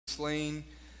slain,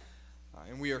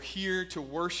 and we are here to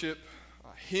worship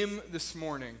Him this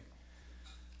morning.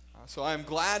 So I am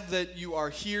glad that you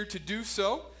are here to do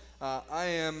so. I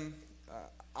am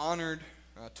honored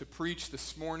to preach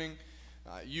this morning.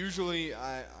 Usually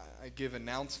I give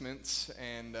announcements,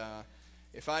 and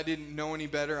if I didn't know any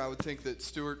better, I would think that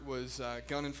Stuart was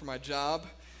gunning for my job.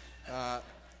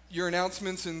 Your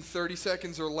announcements in 30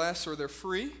 seconds or less, or they're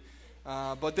free.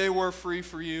 But they were free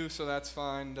for you, so that's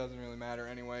fine. Doesn't really matter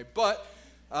anyway. But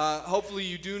hopefully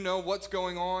you do know what's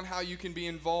going on, how you can be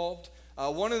involved.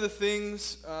 One of the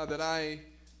things that I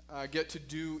get to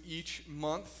do each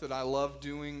month that I love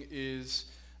doing is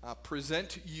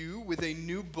present you with a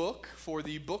new book for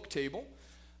the book table.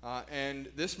 And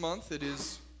this month it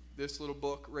is this little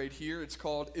book right here. It's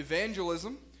called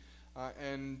Evangelism.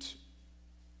 And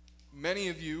many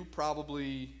of you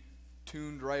probably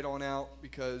tuned right on out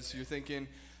because you're thinking,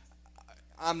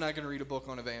 I'm not going to read a book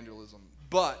on evangelism.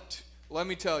 But let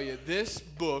me tell you, this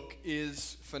book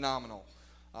is phenomenal.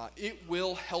 It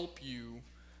will help you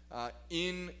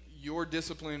in your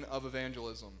discipline of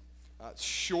evangelism. It's a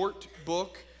short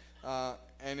book,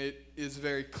 and it is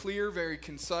very clear, very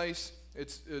concise.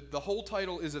 The whole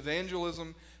title is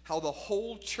Evangelism, How the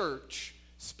Whole Church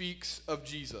Speaks of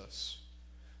Jesus.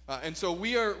 And so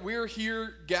we are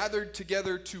here gathered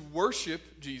together to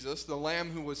worship Jesus, the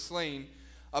Lamb who was slain.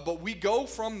 But we go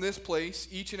from this place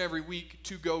each and every week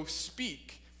to go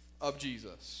speak of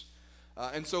Jesus.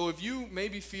 And so if you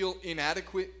maybe feel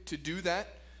inadequate to do that,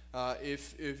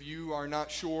 if you are not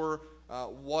sure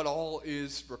what all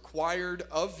is required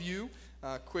of you,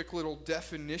 quick little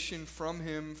definition from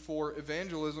him for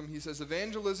evangelism. He says,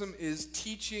 evangelism is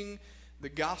teaching the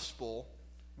gospel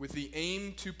with the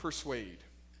aim to persuade.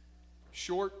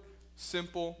 Short,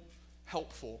 simple,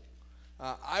 helpful.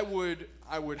 I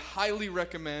would highly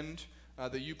recommend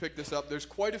that you pick this up. There's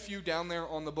quite a few down there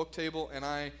on the book table, and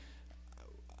I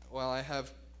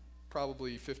have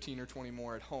probably 15 or 20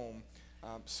 more at home.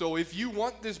 So if you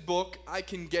want this book, I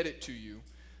can get it to you,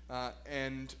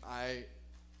 and I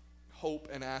hope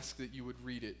and ask that you would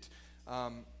read it.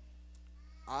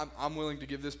 I'm willing to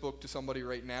give this book to somebody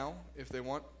right now if they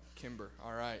want. Kimber,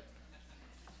 all right.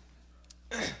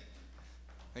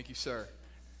 Thank you, sir.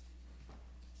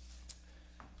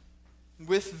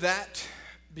 With that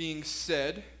being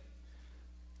said,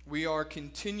 we are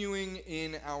continuing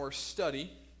in our study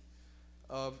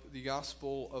of the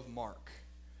Gospel of Mark,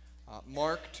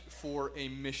 marked for a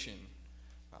mission,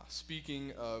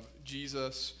 speaking of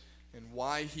Jesus and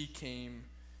why he came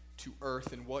to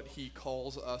earth and what he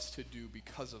calls us to do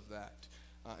because of that.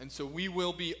 And so we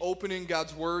will be opening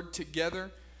God's Word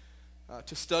together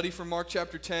to study from Mark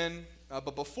chapter 10.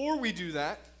 But before we do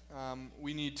that,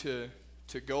 we need to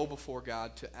go before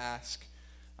God to ask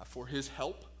for his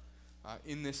help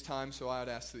in this time. So I would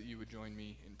ask that you would join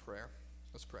me in prayer.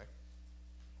 Let's pray.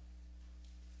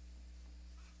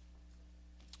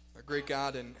 Our great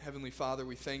God and Heavenly Father,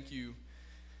 we thank you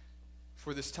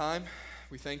for this time.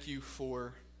 We thank you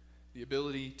for the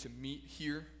ability to meet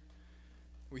here.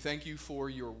 We thank you for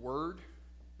your word,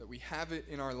 that we have it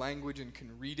in our language and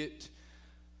can read it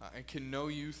and can know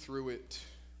you through it.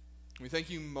 We thank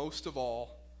you most of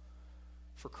all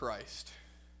for Christ,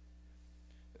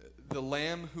 the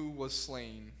Lamb who was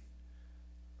slain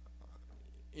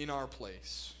in our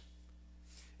place.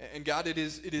 And God, it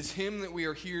is him that we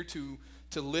are here to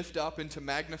lift up and to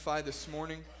magnify this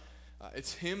morning.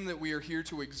 It's him that we are here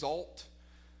to exalt.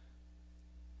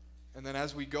 And then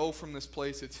as we go from this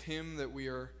place, it's him that we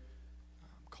are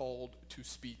called to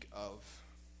speak of.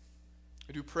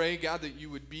 I do pray, God, that you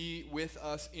would be with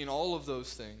us in all of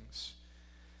those things.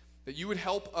 That you would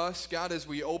help us, God, as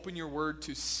we open your word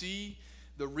to see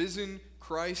the risen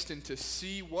Christ and to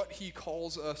see what he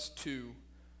calls us to.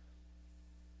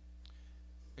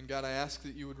 And God, I ask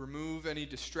that you would remove any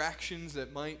distractions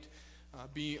that might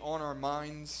be on our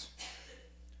minds,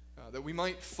 that we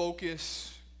might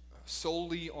focus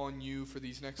solely on you for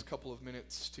these next couple of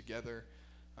minutes together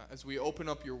as we open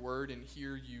up your word and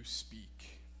hear you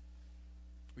speak.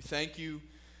 We thank you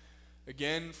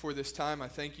again for this time. I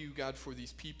thank you, God, for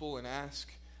these people and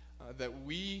ask that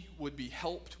we would be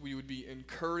helped, we would be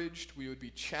encouraged, we would be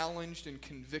challenged and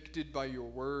convicted by your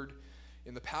word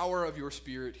in the power of your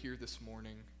Spirit here this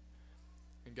morning.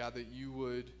 And God, that you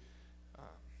would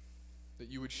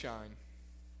shine,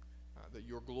 that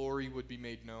your glory would be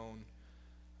made known,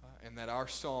 and that our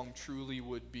song truly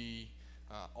would be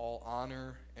all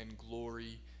honor and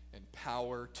glory and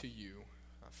power to you,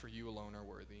 for you alone are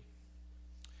worthy.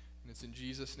 And it's in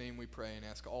Jesus' name we pray and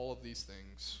ask all of these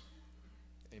things.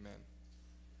 Amen.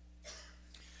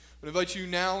 I invite you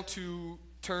now to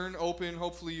turn open,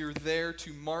 hopefully you're there,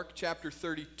 to Mark chapter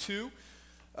 32.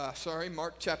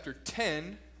 Mark chapter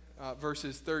 10,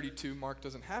 verses 32. Mark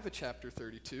doesn't have a chapter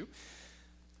 32.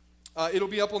 It'll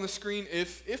be up on the screen.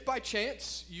 If by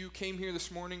chance you came here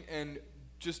this morning and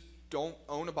just don't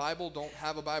own a Bible, don't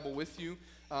have a Bible with you,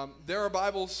 there are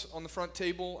Bibles on the front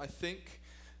table, I think.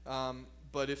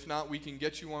 But if not, we can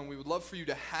get you one. We would love for you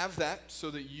to have that so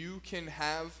that you can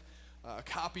have a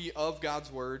copy of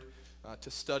God's Word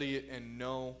to study it and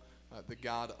know the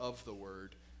God of the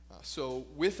Word. So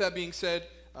with that being said,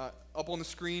 up on the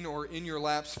screen or in your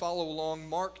laps, follow along.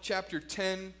 Mark chapter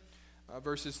 10,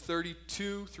 verses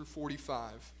 32 through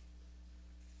 45.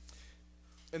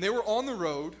 And they were on the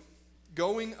road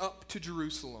going up to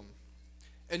Jerusalem,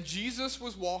 and Jesus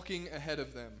was walking ahead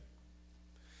of them.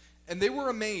 And they were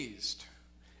amazed,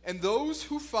 and those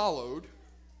who followed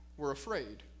were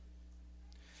afraid.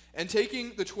 And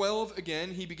taking the 12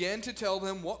 again, he began to tell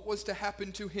them what was to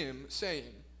happen to him,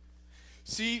 saying,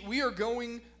 "See, we are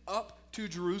going up to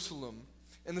Jerusalem,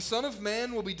 and the Son of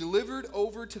Man will be delivered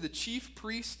over to the chief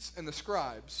priests and the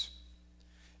scribes,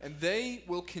 and they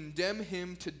will condemn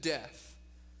him to death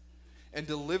and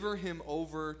deliver him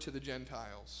over to the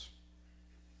Gentiles.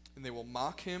 And they will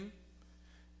mock him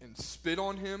and spit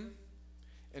on him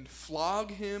and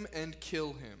flog him and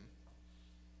kill him.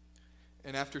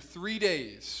 And after 3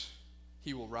 days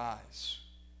he will rise."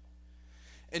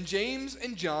 And James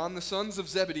and John, the sons of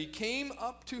Zebedee, came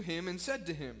up to him and said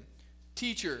to him,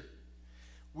 "Teacher,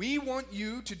 we want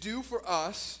you to do for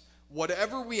us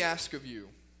whatever we ask of you."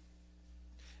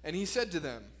 And he said to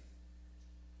them,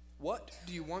 "What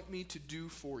do you want me to do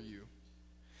for you?"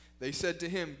 They said to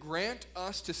him, "Grant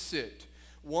us to sit,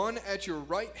 one at your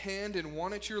right hand and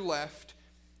one at your left,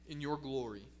 in your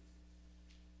glory."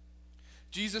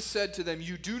 Jesus said to them,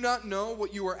 "You do not know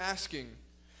what you are asking.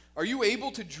 Are you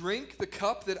able to drink the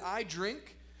cup that I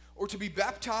drink, or to be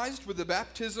baptized with the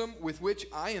baptism with which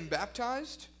I am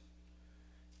baptized?"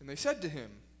 And they said to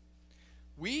him,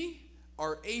 "We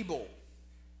are able."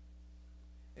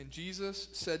 And Jesus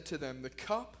said to them, "The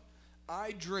cup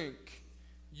I drink,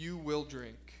 you will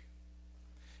drink.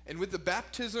 And with the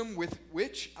baptism with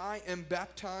which I am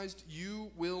baptized,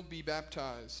 you will be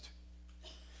baptized.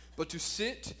 But to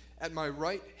sit at my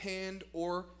right hand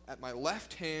or at my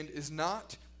left hand is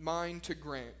not mine to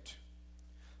grant,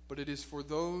 but it is for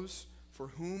those for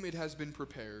whom it has been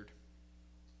prepared."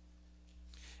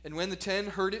 And when the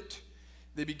 10 heard it,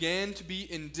 they began to be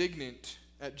indignant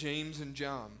at James and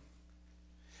John.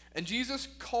 And Jesus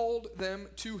called them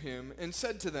to him and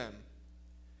said to them,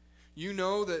 "You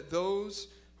know that those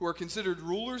who are considered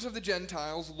rulers of the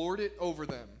Gentiles lord it over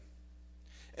them,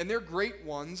 and their great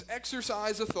ones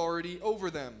exercise authority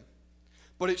over them.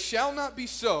 But it shall not be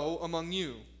so among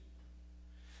you.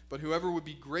 But whoever would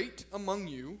be great among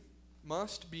you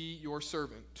must be your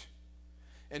servant.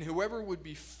 And whoever would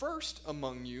be first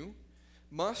among you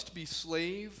must be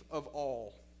slave of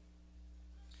all.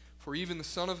 For even the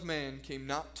Son of Man came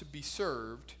not to be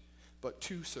served, but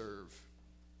to serve,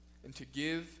 and to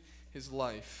give his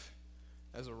life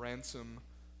as a ransom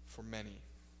for many."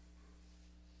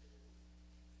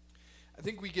 I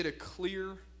think we get a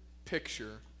clear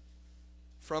picture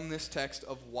from this text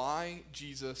of why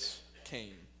Jesus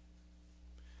came.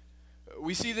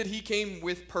 We see that he came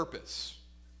with purpose.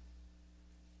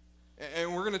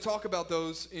 And we're going to talk about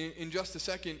those in just a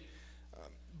second.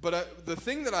 But the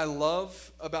thing that I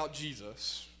love about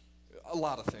Jesus, a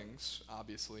lot of things,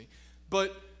 obviously,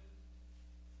 but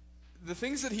the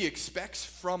things that he expects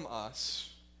from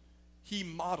us, he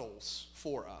models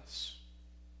for us.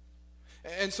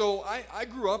 And so I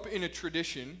grew up in a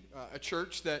tradition, a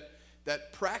church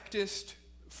that practiced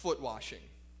foot washing.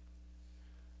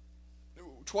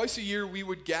 Twice a year we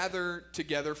would gather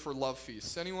together for love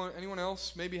feasts. Anyone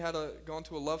else maybe gone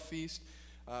to a love feast?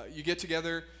 You get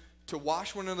together to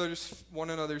wash one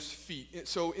another's feet.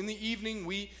 So in the evening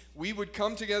we would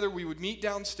come together. We would meet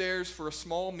downstairs for a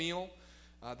small meal.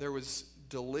 There was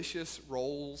delicious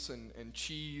rolls and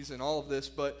cheese and all of this,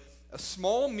 but a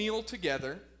small meal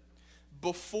together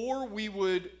before we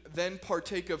would then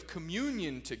partake of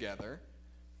communion together,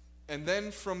 and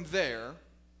then from there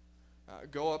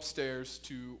go upstairs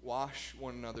to wash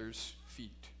one another's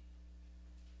feet.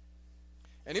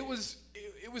 And it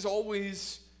was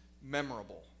always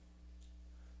memorable.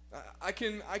 I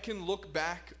can look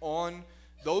back on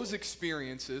those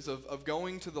experiences of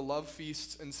going to the love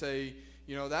feasts and say,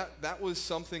 that was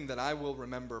something that I will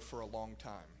remember for a long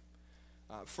time.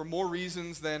 For more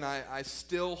reasons than I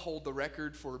still hold the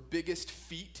record for biggest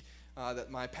feet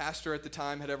that my pastor at the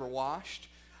time had ever washed.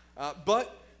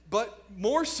 But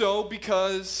more so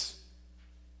because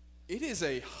it is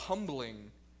a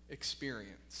humbling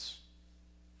experience.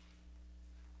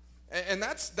 And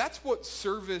that's what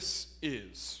service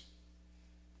is.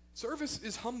 Service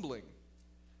is humbling.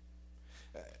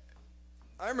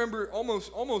 I remember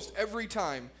almost every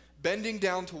time bending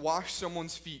down to wash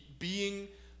someone's feet, being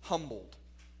humbled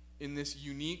in this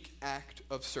unique act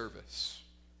of service.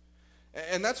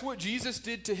 And that's what Jesus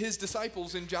did to his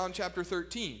disciples in John chapter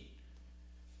 13.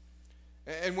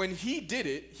 And when he did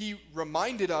it, he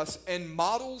reminded us and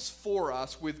models for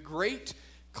us with great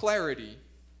clarity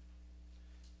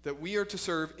that we are to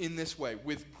serve in this way,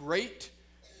 with great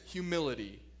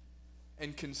humility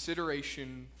and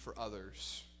consideration for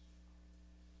others.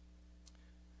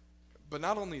 But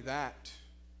not only that,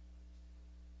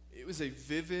 it was a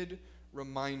vivid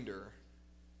reminder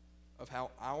of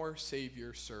how our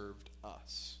Savior served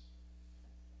us.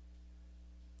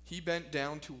 He bent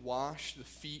down to wash the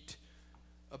feet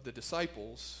of the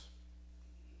disciples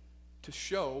to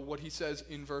show what he says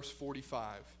in verse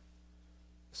 45.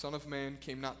 The Son of Man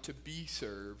came not to be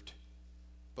served,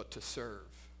 but to serve.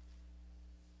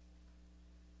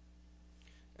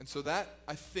 And so that,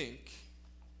 I think,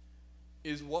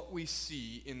 is what we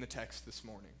see in the text this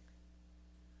morning.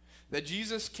 That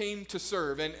Jesus came to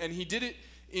serve, and he did it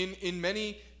in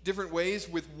many different ways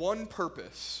with one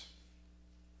purpose.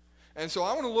 And so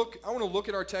I want to look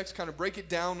at our text, kind of break it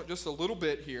down just a little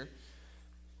bit here,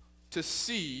 to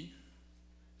see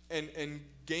and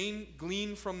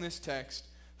glean from this text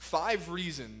 5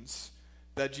 reasons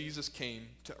that Jesus came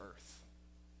to earth.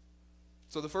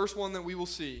 So the first one that we will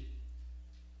see,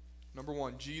 number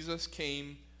 1, Jesus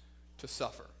came to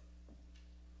suffer.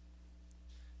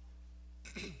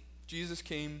 Jesus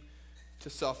came to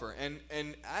suffer.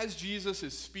 And as Jesus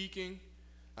is speaking,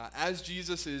 as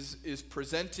Jesus is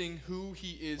presenting who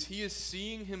he is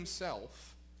seeing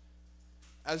himself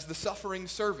as the suffering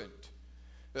servant.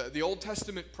 The Old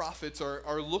Testament prophets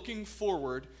are looking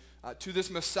forward to this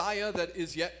Messiah that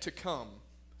is yet to come.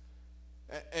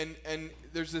 And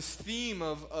there's this theme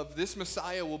of this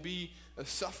Messiah will be a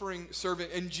suffering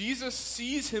servant. And Jesus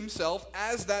sees himself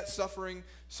as that suffering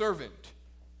servant.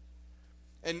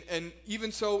 And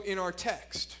even so in our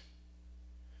text,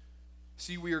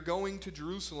 see, we are going to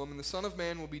Jerusalem, and the Son of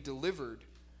Man will be delivered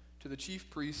to the chief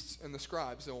priests and the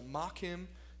scribes. They will mock him,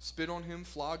 spit on him,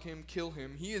 flog him, kill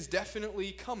him. He is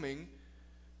definitely coming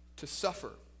to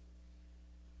suffer.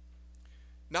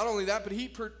 Not only that, but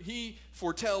he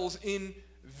foretells in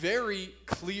very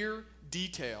clear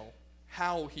detail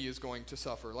how he is going to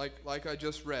suffer. Like I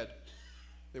just read,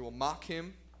 they will mock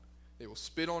him, they will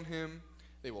spit on him,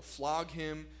 they will flog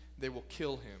him, they will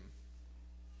kill him.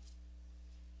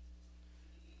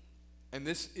 And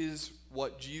this is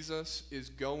what Jesus is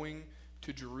going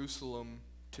to Jerusalem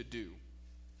to do.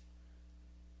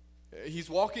 He's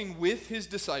walking with his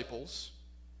disciples,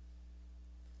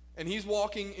 and he's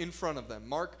walking in front of them.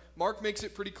 Mark makes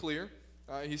it pretty clear.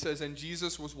 He says, and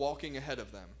Jesus was walking ahead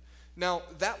of them. Now,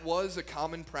 that was a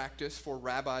common practice for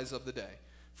rabbis of the day,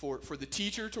 for the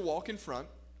teacher to walk in front,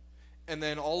 and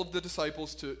then all of the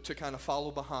disciples to kind of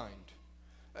follow behind.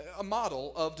 A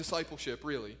model of discipleship,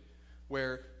 really,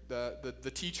 where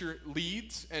the teacher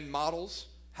leads and models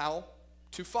how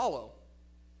to follow,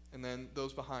 and then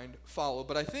those behind follow.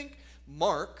 But I think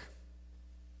Mark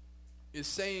is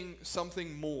saying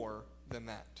something more than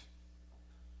that.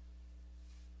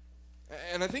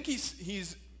 And I think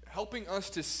he's helping us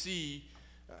to see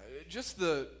just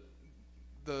the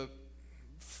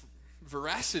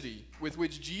veracity with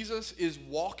which Jesus is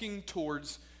walking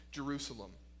towards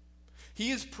Jerusalem.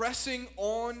 He is pressing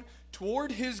on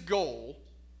toward his goal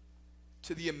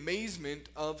to the amazement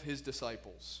of his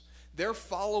disciples. They're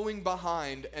following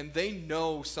behind, and they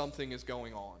know something is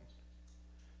going on.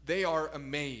 They are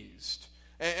amazed.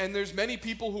 And there's many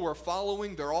people who are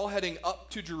following. They're all heading up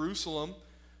to Jerusalem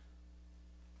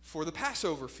for the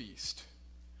Passover feast.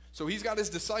 So he's got his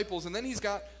disciples, and then he's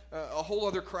got a whole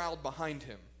other crowd behind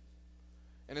him.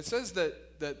 And it says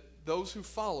that those who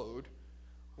followed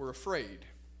were afraid.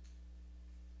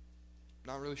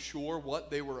 Not really sure what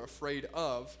they were afraid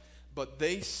of, but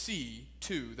they see,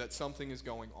 too, that something is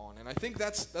going on. And I think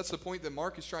that's the point that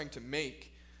Mark is trying to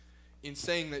make in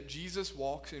saying that Jesus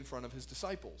walks in front of his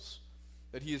disciples,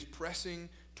 that he is pressing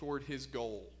toward his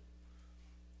goal.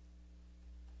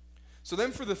 So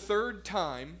then for the third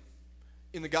time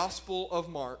in the Gospel of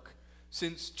Mark,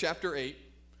 since chapter 8,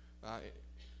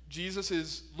 Jesus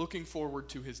is looking forward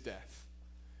to his death.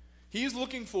 He is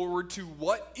looking forward to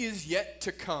what is yet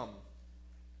to come.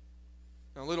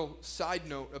 Now, a little side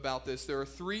note about this. There are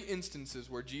 3 instances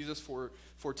where Jesus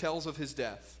foretells of his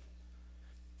death.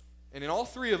 And in all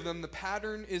 3 of them, the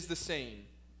pattern is the same.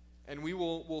 And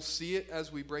we'll see it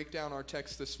as we break down our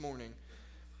text this morning.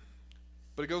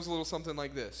 But it goes a little something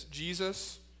like this.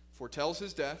 Jesus foretells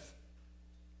his death.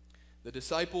 The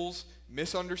disciples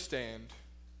misunderstand.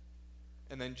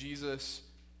 And then Jesus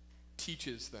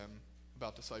teaches them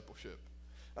about discipleship.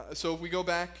 So if we go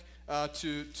back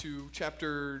to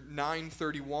chapter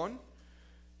 9:31,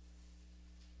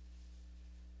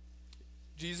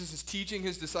 Jesus is teaching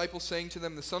his disciples, saying to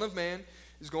them, "The Son of Man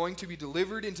is going to be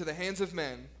delivered into the hands of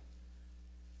men,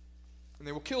 and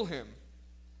they will kill him."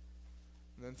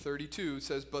 And then 32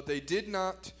 says, "But they did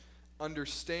not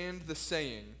understand the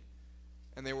saying,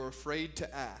 and they were afraid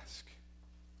to ask."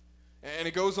 And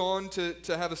it goes on to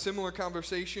have a similar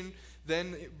conversation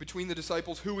then between the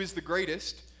disciples, who is the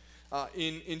greatest.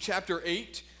 In chapter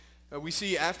 8, we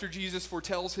see after Jesus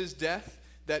foretells his death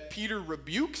that Peter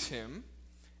rebukes him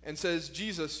and says,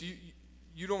 "Jesus,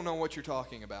 you don't know what you're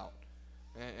talking about."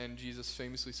 And Jesus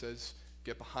famously says,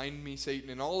 "Get behind me,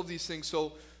 Satan," and all of these things.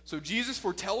 So Jesus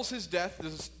foretells his death.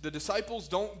 The disciples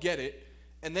don't get it,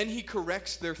 and then he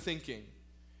corrects their thinking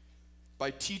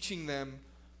by teaching them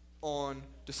on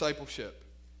discipleship.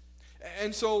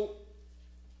 And so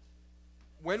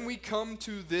when we come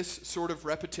to this sort of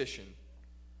repetition,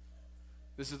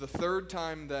 this is the third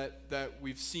time that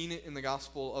we've seen it in the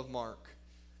Gospel of Mark.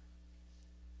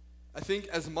 I think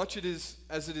as much as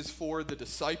it is for the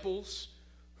disciples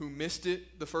who missed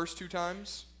it the first two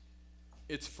times,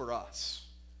 it's for us,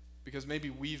 because maybe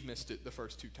we've missed it the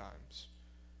first two times.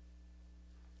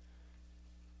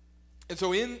 And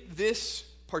so in this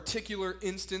particular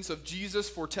instance of Jesus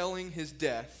foretelling his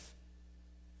death,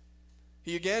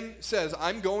 he again says,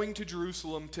 "I'm going to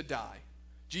Jerusalem to die."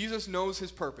 Jesus knows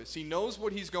his purpose. He knows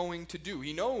what he's going to do.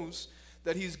 He knows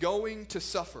that he's going to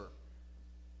suffer.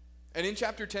 And in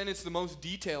chapter 10, it's the most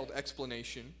detailed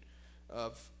explanation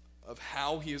of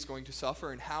how he is going to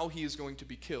suffer and how he is going to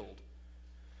be killed.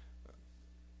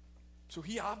 So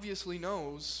he obviously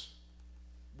knows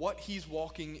what he's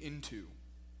walking into.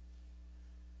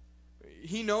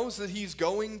 He knows that he's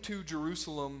going to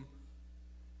Jerusalem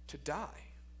to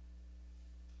die.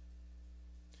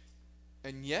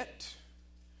 And yet,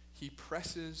 he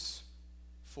presses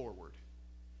forward,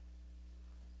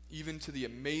 even to the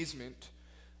amazement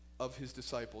of his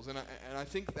disciples. And I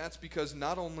think that's because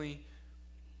not only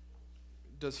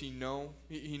does he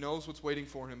knows what's waiting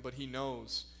for him, but he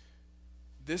knows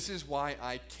this is why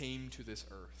I came to this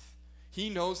earth. He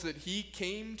knows that he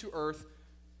came to earth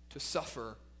to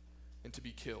suffer and to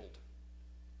be killed.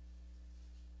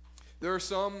 There are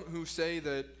some who say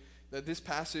that this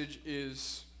passage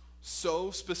is so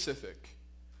specific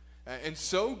and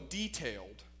so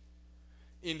detailed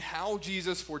in how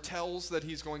Jesus foretells that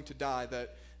he's going to die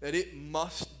that it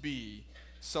must be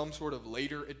some sort of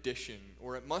later addition,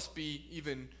 or it must be,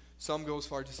 even some go as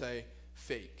far to say,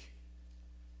 fake.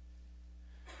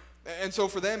 And so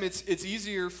for them, it's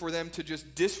easier for them to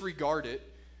just disregard it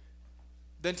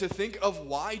than to think of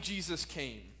why Jesus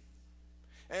came.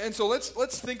 And so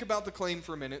let's think about the claim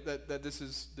for a minute that this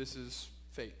is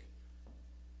fake.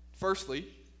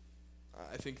 Firstly,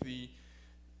 I think the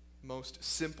most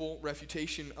simple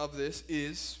refutation of this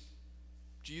is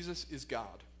Jesus is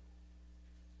God.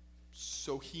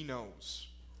 So he knows.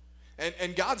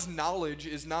 And God's knowledge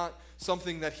is not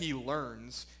something that he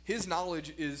learns. His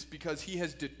knowledge is because he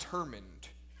has determined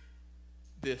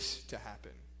this to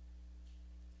happen.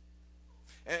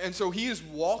 And so he is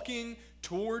walking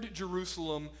toward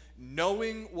Jerusalem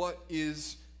knowing what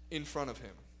is in front of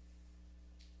him.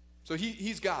 So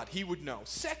he's God. He would know.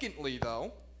 Secondly,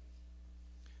 though,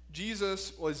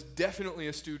 Jesus was definitely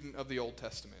a student of the Old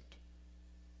Testament.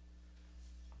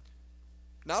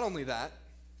 Not only that,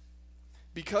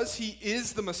 because he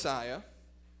is the Messiah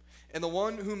and the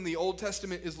one whom the Old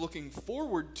Testament is looking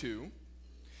forward to,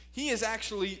 he is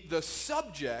actually the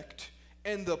subject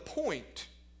and the point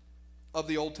of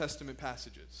the Old Testament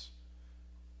passages.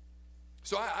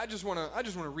 So I just want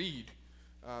to read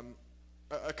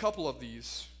a couple of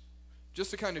these just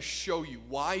to kind of show you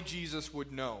why Jesus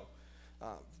would know.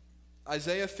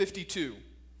 Isaiah 52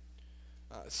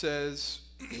 says,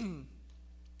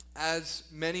 "As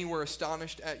many were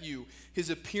astonished at you, his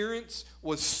appearance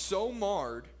was so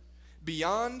marred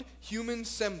beyond human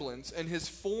semblance, and his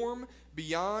form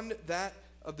beyond that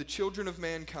of the children of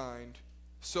mankind.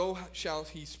 So shall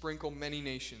he sprinkle many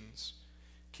nations.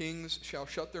 Kings shall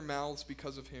shut their mouths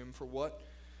because of him.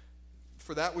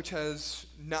 For that which has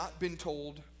not been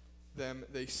told them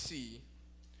they see,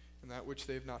 and that which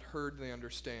they have not heard they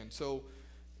understand." So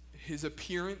his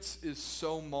appearance is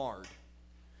so marred.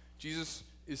 Jesus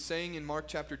is saying in Mark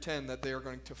chapter 10 that they are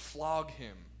going to flog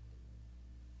him.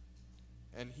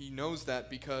 And he knows that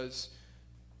because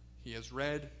he has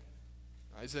read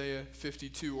Isaiah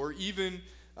 52, or even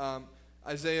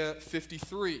Isaiah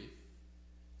 53.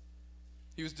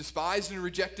 He was despised and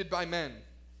rejected by men,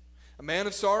 a man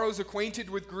of sorrows, acquainted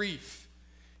with grief.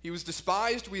 He was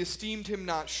despised, we esteemed him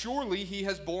not. Surely he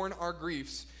has borne our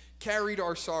griefs, carried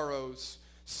our sorrows,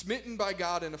 smitten by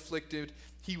God and afflicted.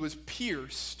 He was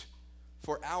pierced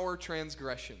for our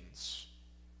transgressions.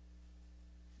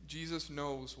 Jesus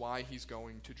knows why he's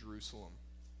going to Jerusalem.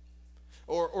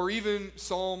 Or even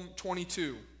Psalm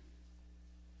 22.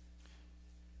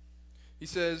 He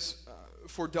says,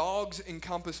 for dogs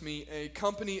encompass me, a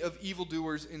company of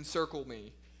evildoers encircle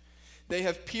me. They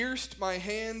have pierced my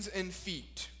hands and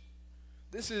feet.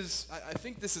 I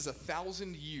think this is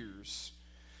 1,000 years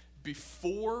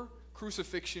before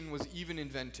crucifixion was even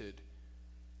invented.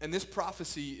 And this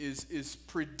prophecy is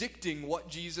predicting what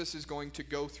Jesus is going to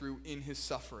go through in his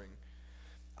suffering.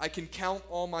 I can count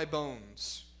all my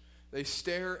bones. They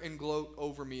stare and gloat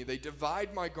over me. They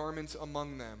divide my garments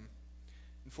among them.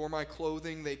 And for my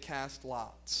clothing they cast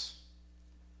lots.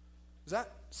 Does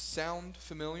that sound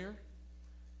familiar?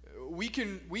 We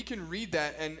can read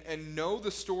that and know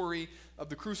the story of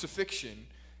the crucifixion,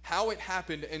 how it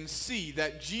happened, and see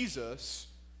that Jesus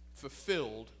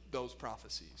fulfilled those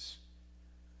prophecies.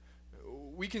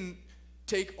 We can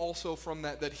take also from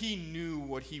that he knew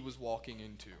what he was walking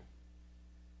into.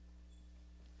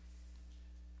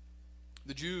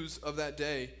 The Jews of that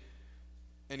day,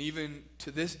 and even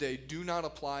to this day, do not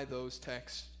apply those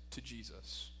texts to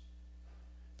Jesus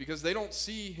because they don't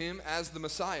see him as the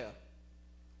Messiah.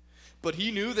 But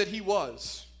he knew that he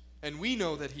was, and we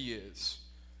know that he is.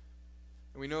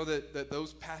 And we know that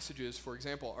those passages, for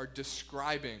example, are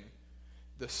describing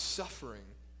the suffering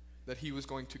that he was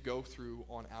going to go through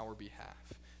on our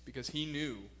behalf, because he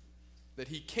knew that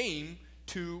he came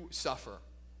to suffer.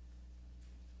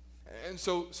 And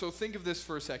so think of this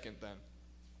for a second then.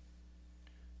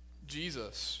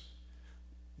 Jesus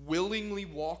willingly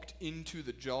walked into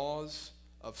the jaws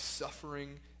of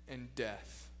suffering and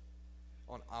death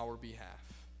on our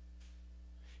behalf.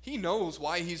 He knows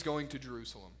why he's going to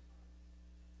Jerusalem.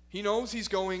 He knows he's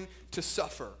going to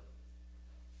suffer.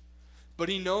 But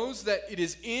he knows that it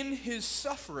is in his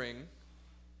suffering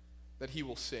that he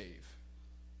will save.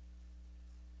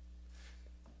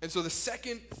 And so the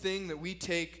second thing that we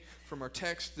take from our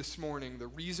text this morning, the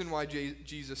reason why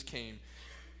Jesus came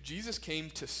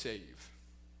to save.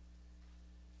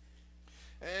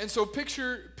 And so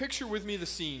picture with me the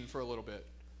scene for a little bit.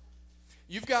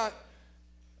 You've got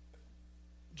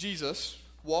Jesus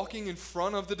walking in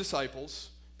front of the disciples,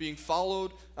 being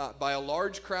followed by a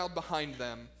large crowd behind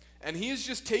them, and he has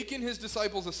just taken his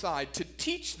disciples aside to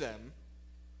teach them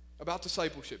about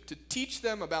discipleship, to teach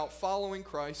them about following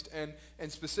Christ,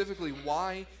 and specifically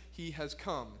why he has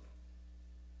come.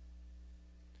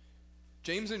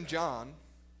 James and John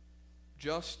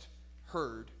just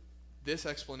heard this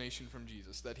explanation from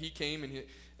Jesus, that he came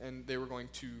and they were going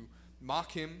to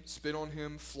mock him, spit on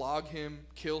him, flog him,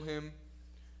 kill him,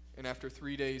 and after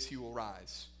 3 days he will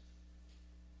rise.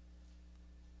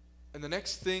 And the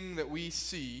next thing that we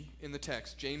see in the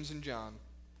text, James and John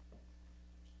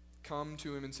come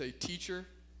to him and say, "Teacher,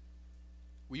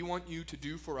 we want you to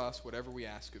do for us whatever we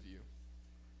ask of you."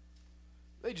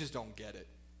 They just don't get it.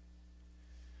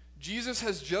 Jesus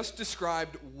has just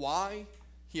described why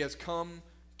he has come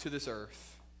to this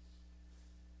earth.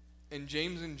 And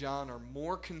James and John are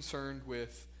more concerned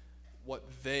with what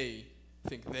they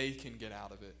think they can get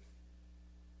out of it.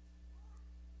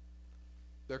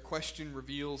 Their question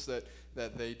reveals that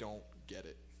they don't get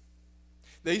it.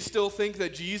 They still think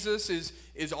that Jesus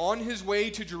is on his way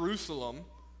to Jerusalem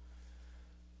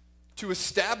to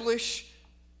establish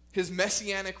his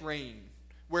messianic reign,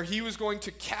 where he was going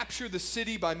to capture the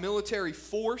city by military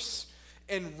force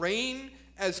and reign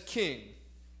as king.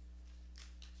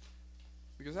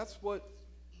 Because that's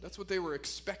what they were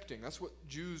expecting. That's what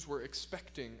Jews were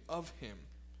expecting of him.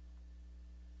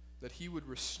 That he would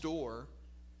restore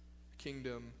the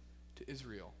kingdom to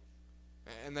Israel.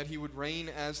 And that he would reign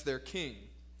as their king.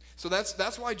 So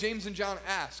that's why James and John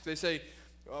ask. They say,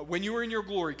 when you are in your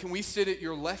glory, can we sit at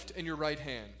your left and your right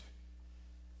hand?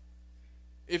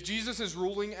 If Jesus is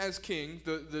ruling as king,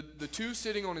 the two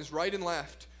sitting on his right and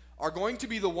left are going to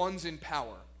be the ones in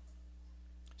power.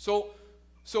 So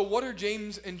what are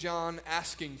James and John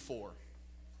asking for?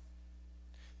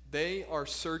 They are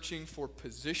searching for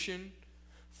position,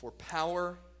 for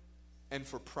power, and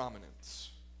for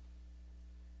prominence.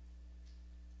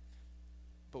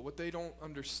 But what they don't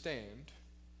understand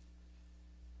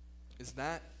is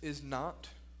that is not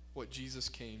what Jesus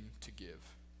came to give.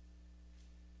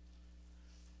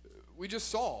 We just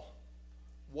saw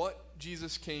what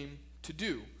Jesus came to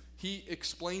do. He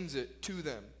explains it to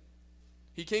them.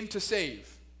 He came to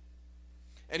save,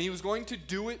 and he was going to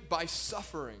do it by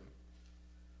suffering.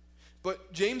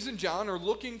 But James and John are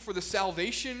looking for the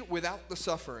salvation without the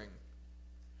suffering.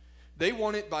 They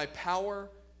want it by power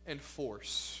and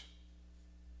force.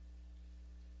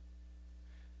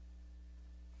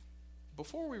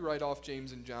 Before we write off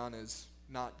James and John as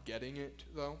not getting it,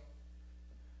 though,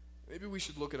 maybe we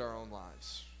should look at our own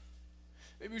lives.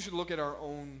 Maybe we should look at our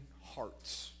own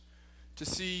hearts to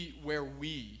see where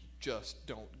we just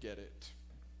don't get it.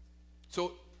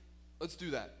 So let's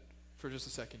do that for just a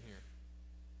second here.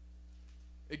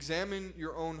 Examine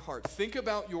your own heart. Think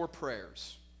about your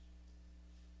prayers.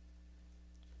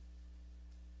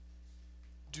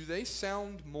 Do they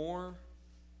sound more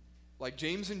like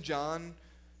James and John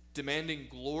demanding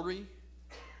glory?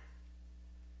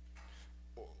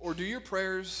 Or do your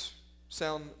prayers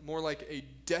sound more like a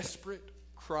desperate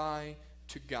cry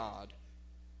to God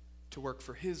to work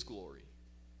for His glory?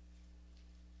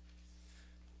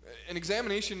 An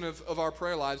examination of our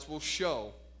prayer lives will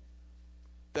show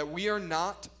that we are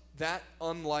not that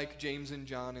unlike James and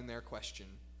John in their question.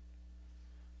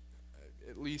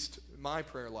 At least my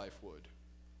prayer life would.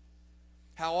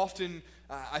 How often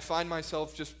I find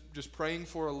myself just praying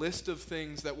for a list of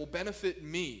things that will benefit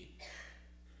me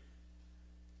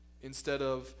instead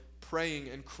of praying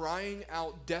and crying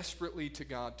out desperately to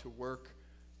God to work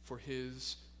for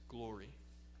His glory.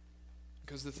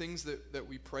 Because the things that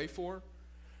we pray for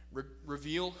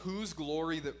reveal whose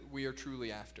glory that we are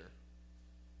truly after.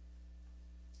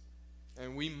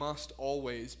 And we must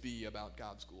always be about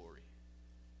God's glory.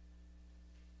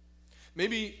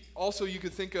 Maybe also you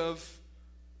could think of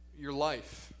your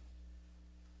life,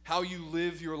 how you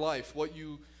live your life, what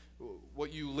you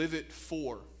live it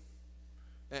for,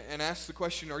 and ask the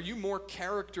question, are you more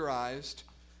characterized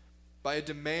by a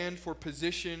demand for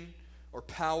position or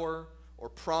power or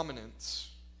prominence?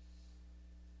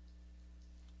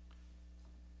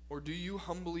 Or do you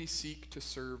humbly seek to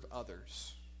serve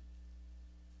others?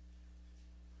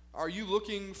 Are you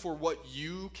looking for what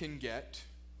you can get,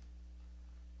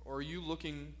 or are you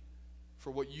looking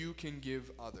for what you can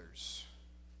give others?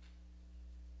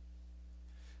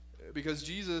 Because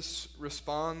Jesus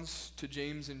responds to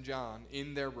James and John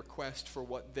in their request for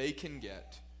what they can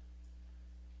get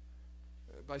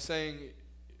by saying,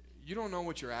 you don't know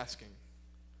what you're asking.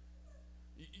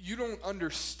 You don't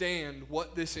understand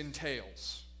what this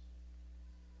entails.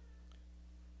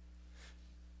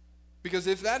 Because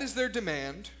if that is their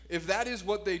demand, if that is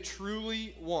what they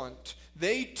truly want,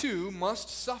 they too must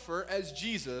suffer as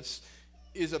Jesus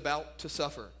is about to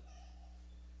suffer.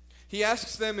 He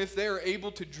asks them if they are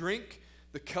able to drink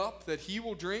the cup that He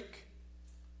will drink,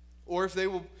 or if they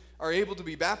are able to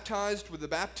be baptized with the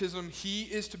baptism He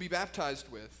is to be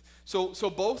baptized with. So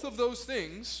both of those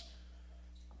things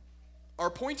are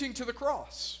pointing to the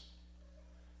cross.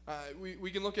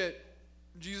 We can look at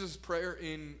Jesus' prayer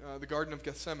in the Garden of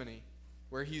Gethsemane,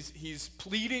 where he's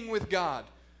pleading with God,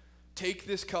 take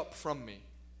this cup from me.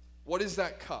 What is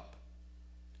that cup?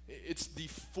 It's the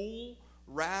full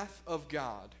wrath of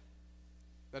God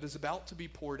that is about to be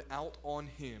poured out on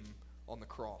Him on the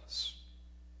cross.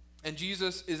 And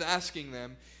Jesus is asking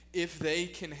them if they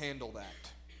can handle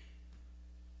that.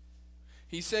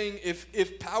 He's saying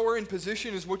if power and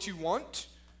position is what you want,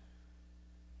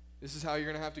 this is how you're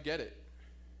going to have to get it.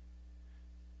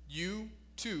 You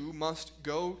too must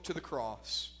go to the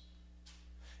cross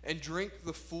and drink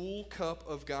the full cup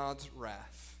of God's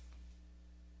wrath.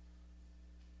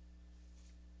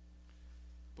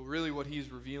 But really what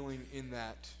He's revealing in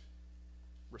that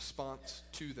response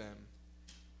to them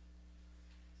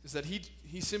is that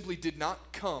he simply did not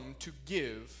come to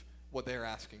give what they're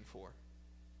asking for.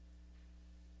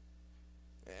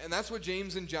 And that's what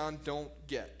James and John don't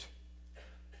get.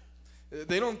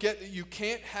 They don't get that you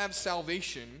can't have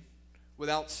salvation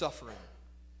without suffering.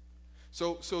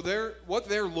 So what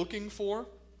they're looking for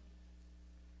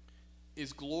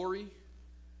is glory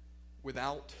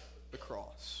without the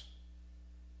cross.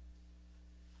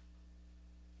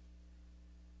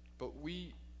 But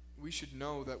we should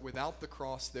know that without the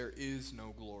cross there is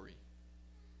no glory.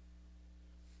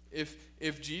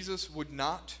 If Jesus would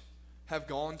not have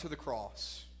gone to the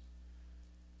cross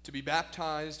to be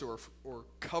baptized or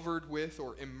covered with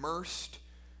or immersed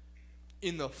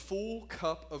in the full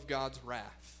cup of God's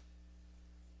wrath,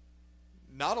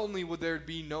 not only would there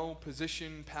be no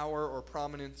position, power, or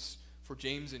prominence for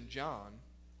James and John,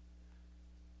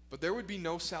 but there would be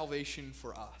no salvation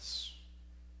for us.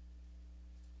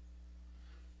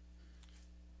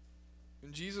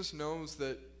 And Jesus knows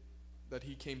that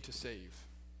He came to save.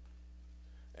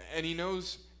 And he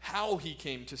knows how he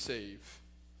came to save.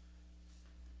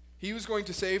 He was going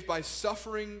to save by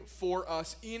suffering for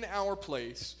us in our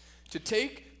place to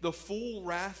take the full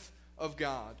wrath of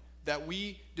God that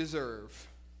we deserve.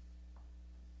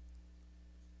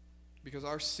 Because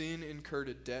our sin incurred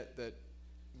a debt that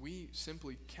we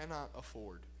simply cannot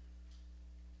afford.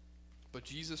 But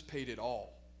Jesus paid it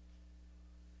all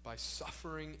by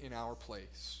suffering in our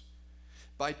place,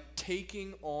 by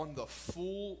taking on the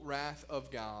full wrath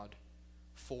of God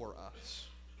for us.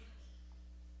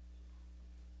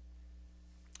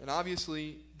 And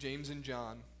obviously, James and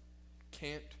John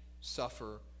can't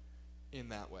suffer in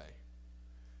that way.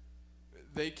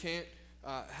 They can't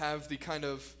have the kind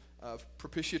of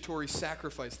propitiatory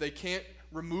sacrifice. They can't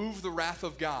remove the wrath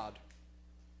of God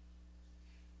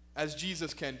as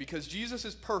Jesus can, because Jesus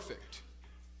is perfect.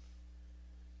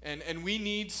 And we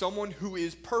need someone who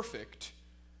is perfect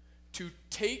to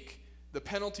take the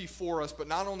penalty for us, but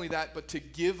not only that, but to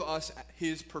give us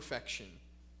his perfection.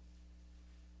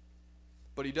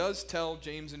 But he does tell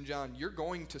James and John, you're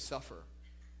going to suffer.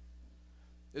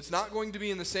 It's not going to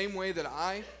be in the same way that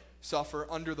I suffer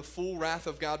under the full wrath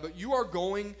of God, but you are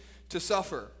going to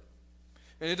suffer.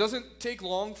 And it doesn't take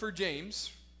long for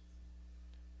James.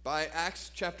 By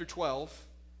Acts chapter 12,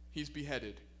 he's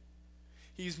beheaded.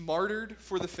 He's martyred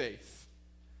for the faith.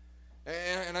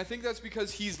 And I think that's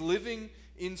because he's living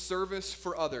in service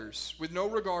for others with no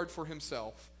regard for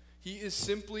himself. He is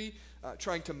simply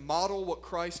trying to model what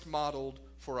Christ modeled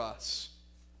for us.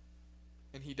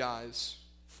 And he dies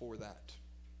for that.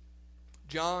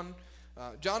 John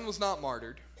was not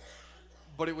martyred,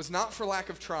 but it was not for lack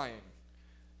of trying.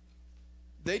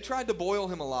 They tried to boil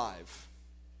him alive,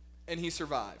 and he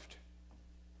survived.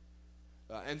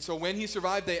 And so when he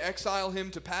survived, they exile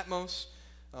him to Patmos,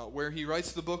 where he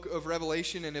writes the book of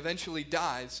Revelation and eventually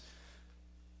dies.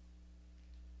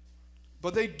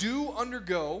 But they do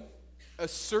undergo a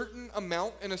certain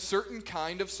amount and a certain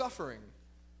kind of suffering.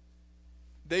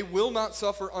 They will not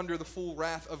suffer under the full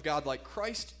wrath of God like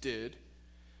Christ did,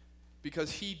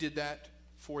 because he did that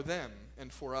for them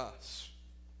and for us.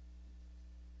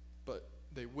 But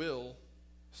they will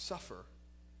suffer.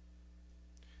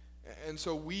 And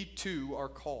so we too are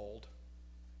called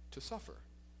to suffer.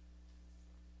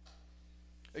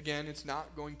 Again, it's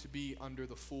not going to be under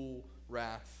the full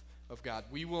wrath of God.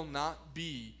 We will not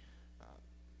be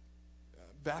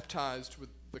baptized with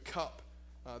the cup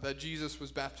that Jesus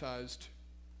was baptized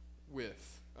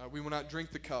with. We will not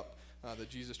drink the cup that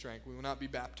Jesus drank. We will not be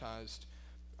baptized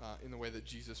in the way that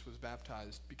Jesus was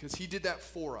baptized, because he did that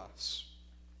for us.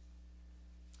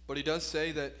 But he does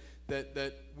say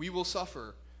that we will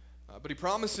suffer. But he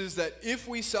promises that if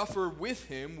we suffer with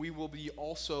him, we will be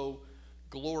also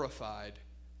glorified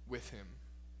with him.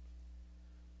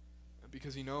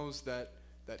 Because he knows that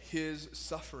his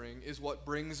suffering is what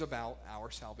brings about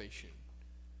our salvation.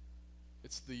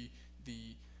 It's the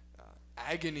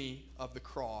agony of the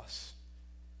cross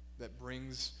that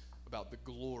brings about the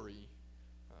glory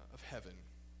of heaven.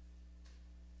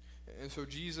 And so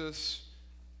Jesus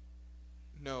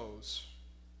knows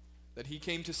that he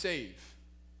came to save.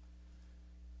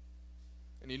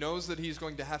 And he knows that he's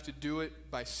going to have to do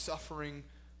it by suffering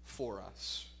for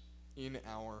us in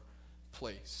our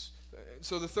place.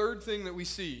 So the third thing that we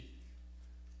see,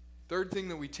 third thing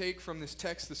that we take from this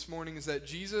text this morning, is that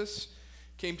Jesus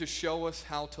came to show us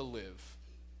how to live.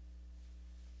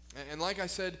 And like I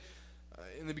said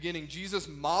in the beginning, Jesus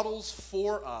models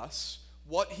for us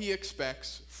what he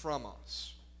expects from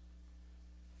us.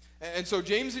 And so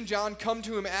James and John come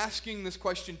to him asking this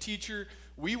question, "Teacher,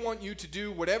 we want you to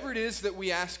do whatever it is that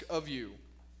we ask of you."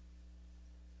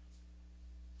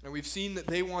 And we've seen that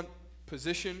they want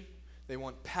position, they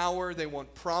want power, they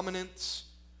want prominence.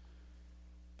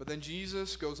 But then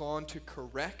Jesus goes on to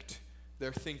correct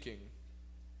their thinking,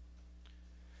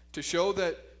 to show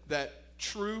that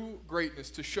true greatness,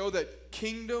 to show that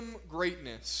kingdom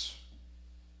greatness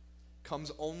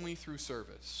comes only through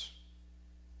service.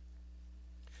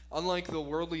 Unlike the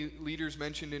worldly leaders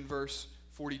mentioned in verse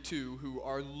 42, who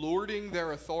are lording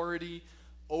their authority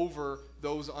over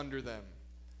those under them.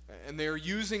 And they are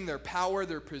using their power,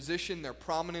 their position, their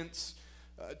prominence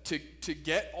to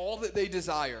get all that they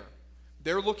desire.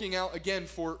 They're looking out, again,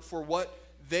 for what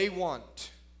they want,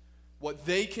 what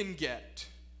they can get.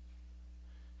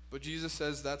 But Jesus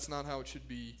says that's not how it should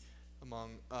be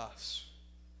among us.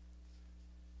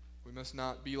 We must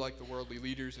not be like the worldly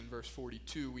leaders in verse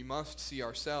 42. We must see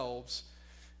ourselves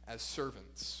as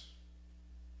servants.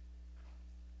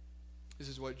 This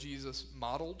is what Jesus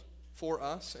modeled for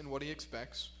us and what he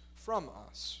expects from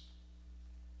us.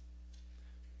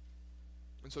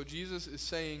 And so Jesus is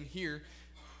saying here,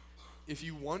 if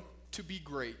you want to be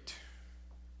great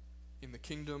in the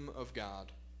kingdom of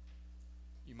God,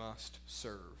 you must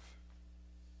serve.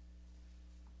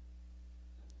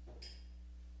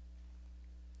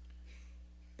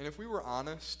 And if we were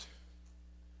honest,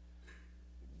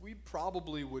 we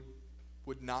probably would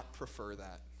not prefer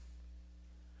that.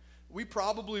 We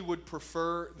probably would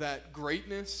prefer that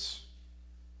greatness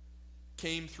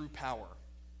came through power,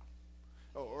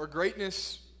 or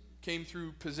greatness came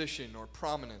through position or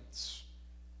prominence.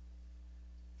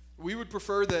 We would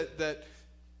prefer that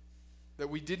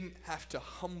we didn't have to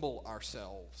humble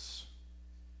ourselves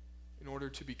in order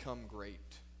to become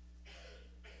great.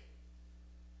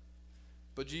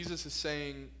 But Jesus is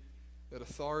saying that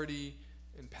authority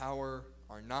and power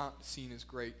are not seen as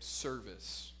great.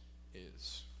 Service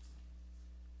is.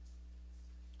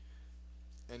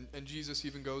 And Jesus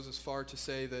even goes as far to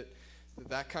say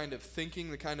that kind of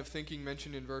thinking, the kind of thinking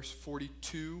mentioned in verse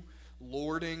 42,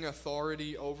 lording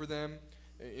authority over them.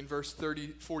 In verse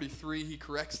 43, he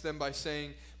corrects them by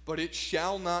saying, "But it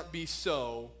shall not be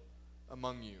so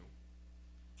among you."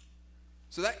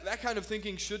 So that kind of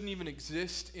thinking shouldn't even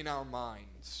exist in our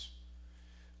minds.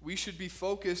 We should be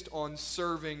focused on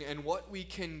serving and what we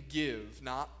can give,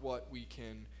 not what we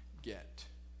can get.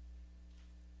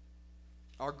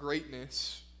 Our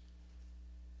greatness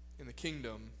in the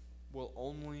kingdom will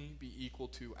only be equal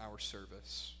to our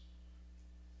service.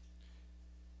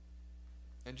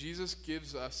 And Jesus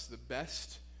gives us the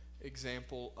best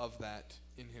example of that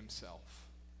in himself.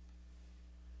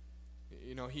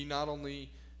 You know, he not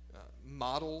only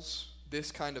models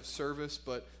this kind of service,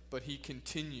 but he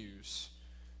continues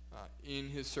in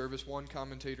his service. One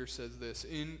commentator says this: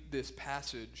 in this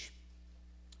passage,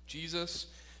 Jesus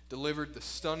delivered the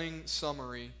stunning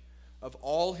summary of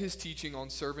all his teaching on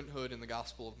servanthood in the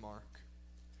Gospel of Mark.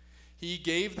 He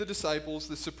gave the disciples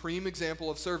the supreme example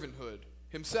of servanthood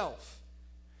himself,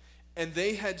 and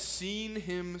they had seen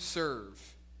him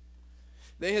serve.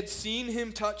 They had seen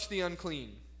him touch the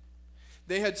unclean.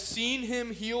 They had seen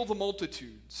him heal the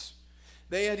multitudes.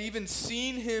 They had even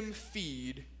seen him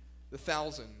feed the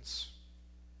thousands.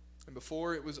 And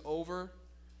before it was over,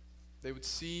 they would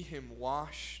see him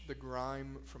wash the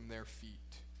grime from their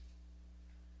feet.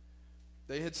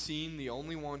 They had seen the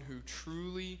only one who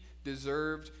truly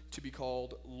deserved to be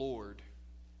called Lord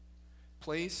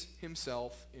place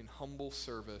himself in humble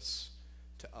service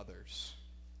to others.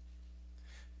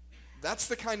 That's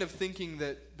the kind of thinking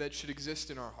that should exist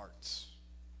in our hearts.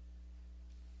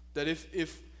 That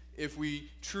if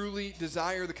we truly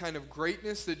desire the kind of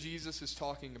greatness that Jesus is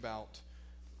talking about,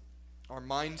 our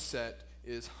mindset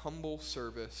is humble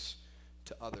service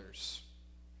to others.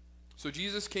 So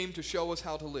Jesus came to show us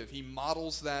how to live. He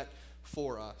models that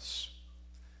for us.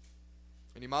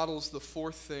 And he models the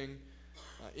fourth thing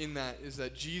in that is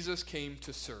that Jesus came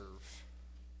to serve.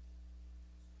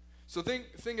 So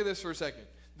think of this for a second.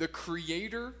 The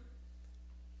creator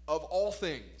of all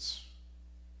things,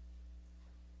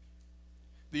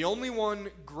 the only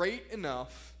one great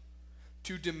enough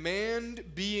to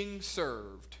demand being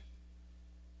served,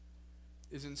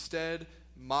 is instead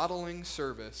modeling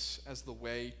service as the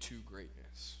way to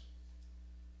greatness.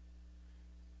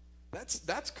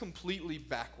 That's completely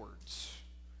backwards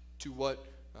to what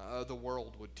the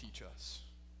world would teach us.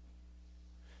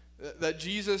 That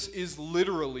Jesus is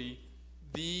literally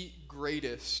the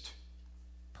greatest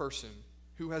person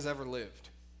who has ever lived.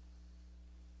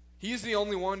 He is the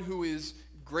only one who is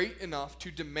great enough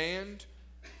to demand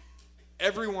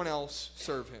everyone else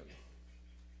serve him.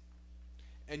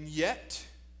 And yet,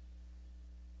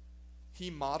 he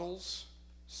models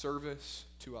service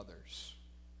to others.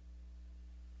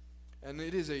 And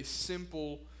it is a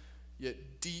simple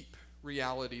yet deep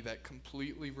reality that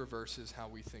completely reverses how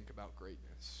we think about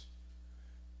greatness.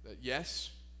 That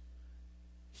yes,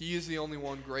 he is the only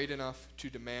one great enough to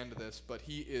demand this, but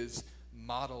he is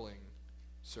modeling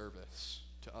service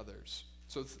to others.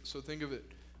 So think of it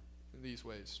in these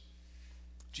ways.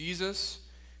 Jesus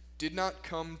did not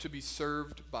come to be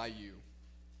served by you.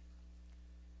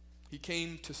 He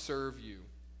came to serve you.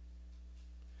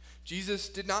 Jesus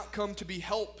did not come to be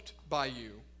helped by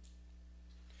you.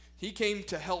 He came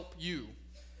to help you.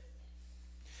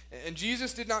 And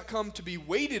Jesus did not come to be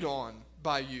waited on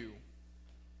by you.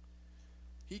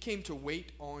 He came to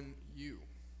wait on you.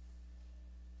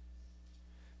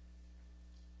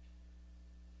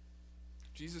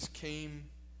 Jesus came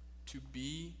to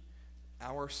be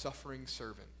our suffering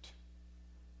servant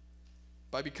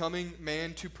by becoming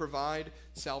man to provide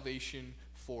salvation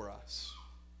for us.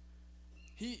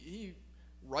 He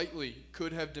rightly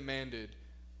could have demanded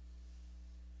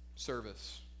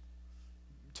service,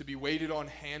 to be waited on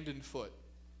hand and foot.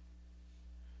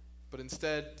 but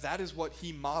instead that is what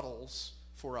he models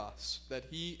for us, that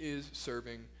he is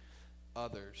serving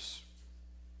others.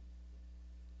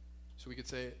 So we could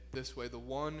say it this way: the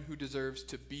one who deserves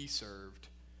to be served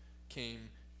came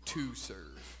to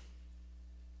serve.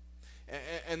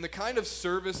 And the kind of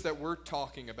service that we're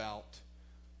talking about,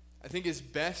 I think, is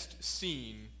best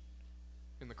seen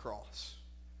in the cross.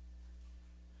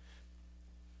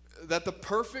 That the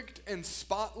perfect and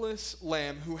spotless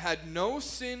Lamb who had no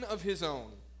sin of his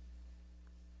own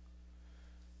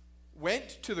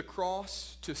went to the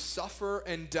cross to suffer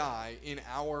and die in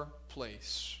our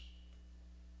place.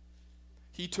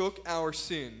 He took our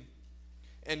sin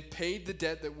and paid the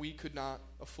debt that we could not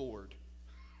afford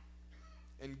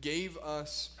and gave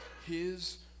us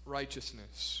his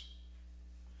righteousness.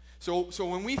 So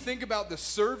when we think about the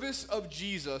service of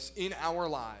Jesus in our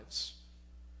lives,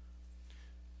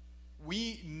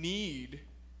 we need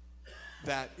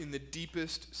that in the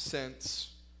deepest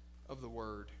sense of the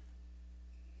word.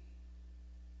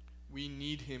 We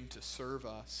need him to serve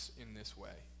us in this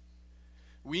way.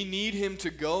 We need him to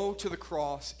go to the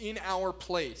cross in our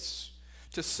place,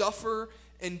 to suffer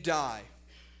and die,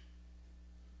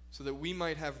 so that we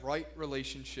might have right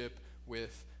relationship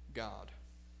with God.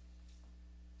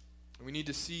 And we need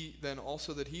to see then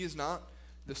also that he is not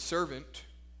the servant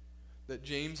that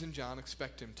James and John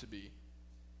expect him to be.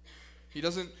 He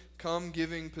doesn't come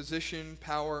giving position,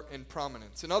 power, and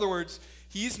prominence. In other words,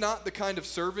 he's not the kind of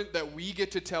servant that we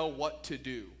get to tell what to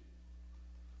do.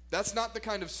 That's not the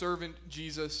kind of servant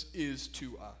Jesus is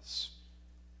to us.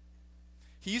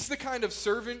 He's the kind of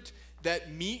servant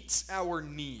that meets our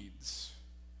needs,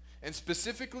 and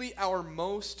specifically our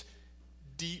most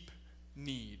deep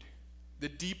need, the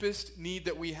deepest need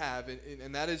that we have,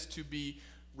 and that is to be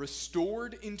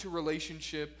restored into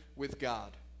relationship with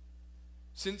God.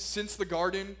 Since the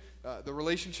garden, the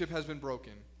relationship has been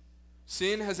broken.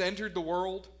 Sin has entered the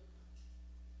world,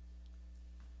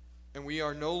 and we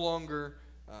are no longer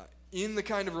in the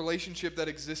kind of relationship that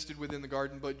existed within the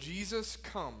garden, but Jesus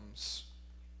comes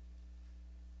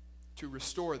to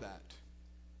restore that.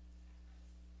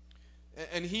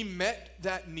 And he met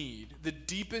that need, the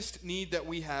deepest need that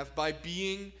we have, by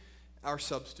being our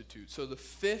substitute. So the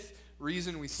fifth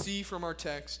reason we see from our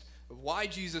text of why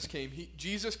Jesus came,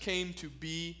 Jesus came to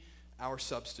be our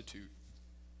substitute.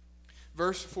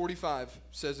 Verse 45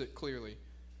 says it clearly.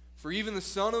 For even the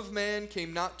Son of Man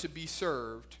came not to be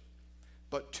served,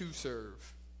 but to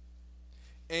serve,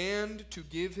 and to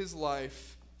give his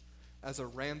life as a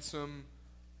ransom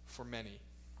for many.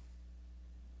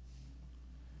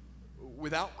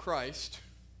 Without Christ,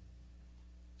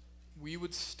 we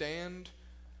would stand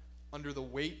under the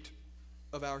weight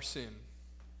of our sin,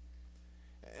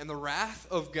 and the wrath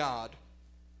of God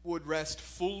would rest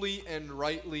fully and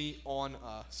rightly on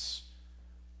us,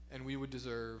 and we would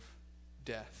deserve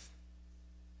death.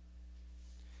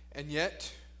 And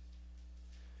yet,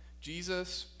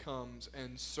 Jesus comes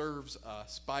and serves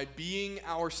us by being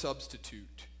our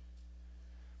substitute,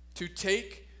 to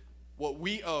take what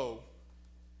we owe,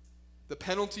 the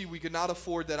penalty we could not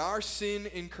afford, that our sin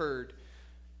incurred,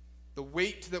 the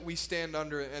weight that we stand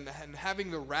under, and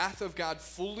having the wrath of God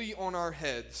fully on our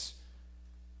heads.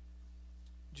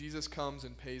 Jesus comes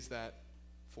and pays that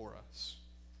for us.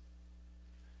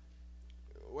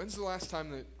 When's the last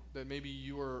time that maybe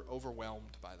you were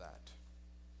overwhelmed by that?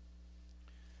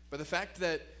 By the fact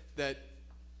that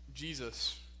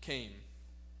Jesus came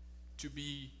to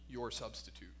be your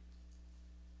substitute.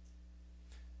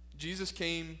 Jesus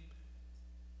came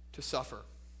to suffer.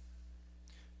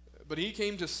 But he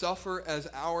came to suffer as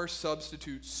our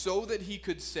substitute so that he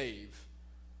could save.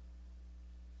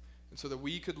 And so that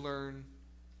we could learn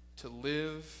to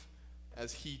live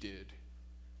as he did,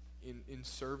 in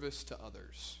service to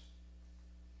others.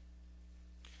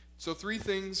 So 3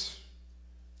 things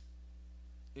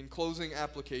in closing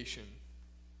application.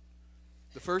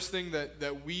 The first thing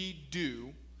that we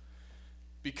do,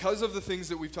 because of the things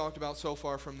that we've talked about so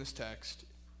far from this text,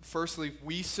 firstly,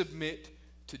 we submit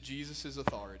to Jesus'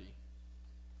 authority.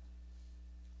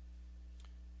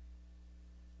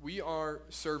 We are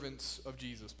servants of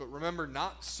Jesus, but remember,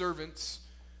 not servants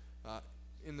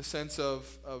in the sense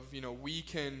of we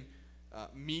can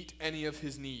meet any of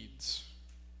his needs.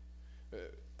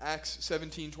 Acts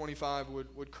 17:25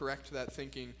 would correct that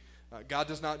thinking. God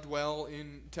does not dwell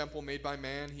in a temple made by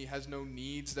man. He has no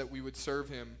needs that we would serve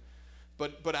him.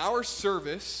 But our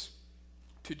service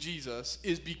to Jesus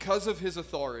is because of his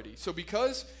authority. So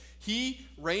because he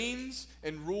reigns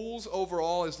and rules over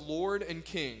all as Lord and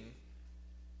King,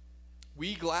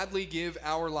 we gladly give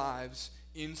our lives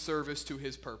in service to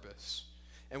his purpose.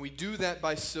 And we do that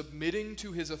by submitting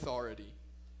to his authority.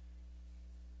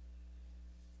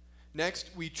 Next,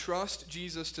 we trust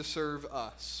Jesus to serve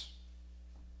us.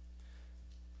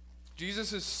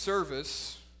 Jesus'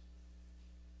 service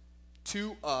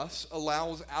to us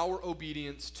allows our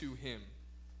obedience to him.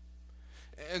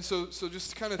 And so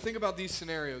just kind of think about these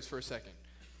scenarios for a second.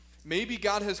 Maybe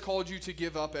God has called you to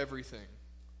give up everything.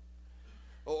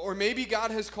 Or maybe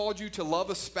God has called you to love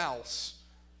a spouse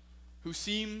who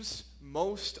seems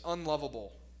most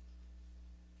unlovable.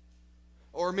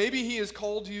 Or maybe he has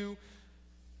called you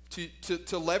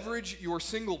to leverage your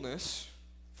singleness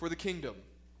for the kingdom.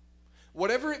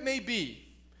 Whatever it may be,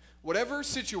 whatever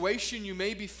situation you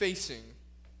may be facing,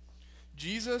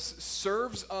 Jesus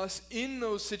serves us in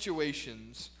those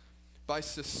situations by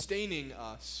sustaining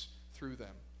us through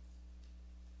them.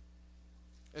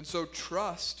 And so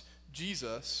trust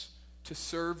Jesus to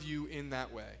serve you in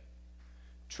that way.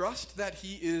 Trust that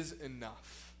he is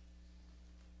enough.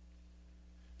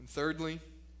 And thirdly,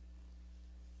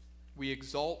 we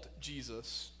exalt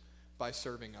Jesus by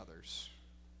serving others.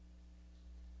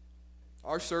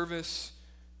 Our service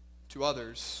to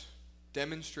others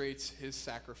demonstrates his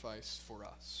sacrifice for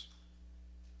us.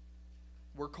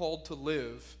 We're called to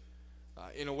live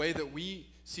in a way that we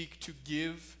seek to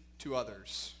give to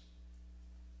others.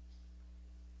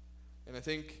 And I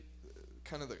think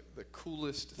kind of the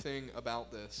coolest thing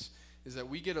about this is that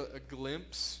we get a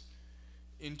glimpse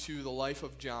into the life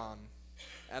of John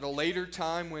at a later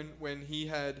time when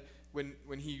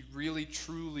he really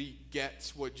truly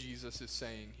gets what Jesus is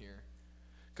saying here.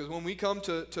 Because when we come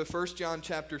to 1 John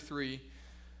chapter 3,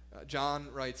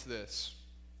 John writes this: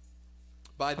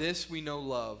 "By this we know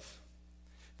love,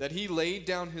 that he laid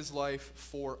down his life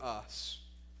for us,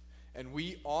 and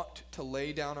we ought to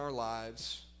lay down our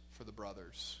lives for the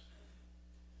brothers."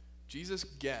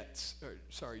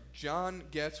 John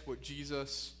gets what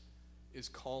Jesus is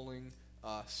calling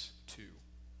us to.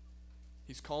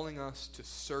 He's calling us to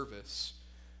service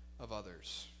of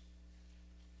others.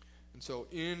 And so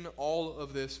in all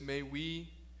of this, may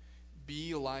we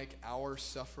be like our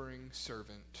suffering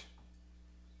servant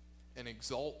and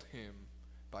exalt him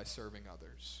by serving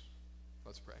others.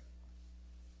 Let's pray.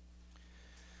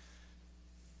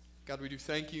 God, we do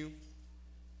thank you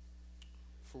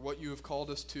for what you have called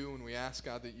us to, and we ask,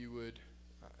 God, that you would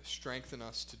strengthen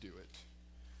us to do it.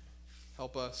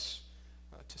 Help us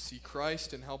to see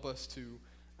Christ and help us to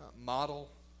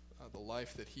model the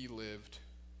life that he lived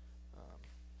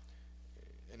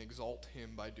and exalt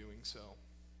him by doing so.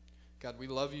 God, we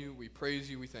love you, we praise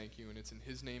you, we thank you, and it's in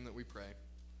his name that we pray.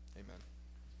 Amen.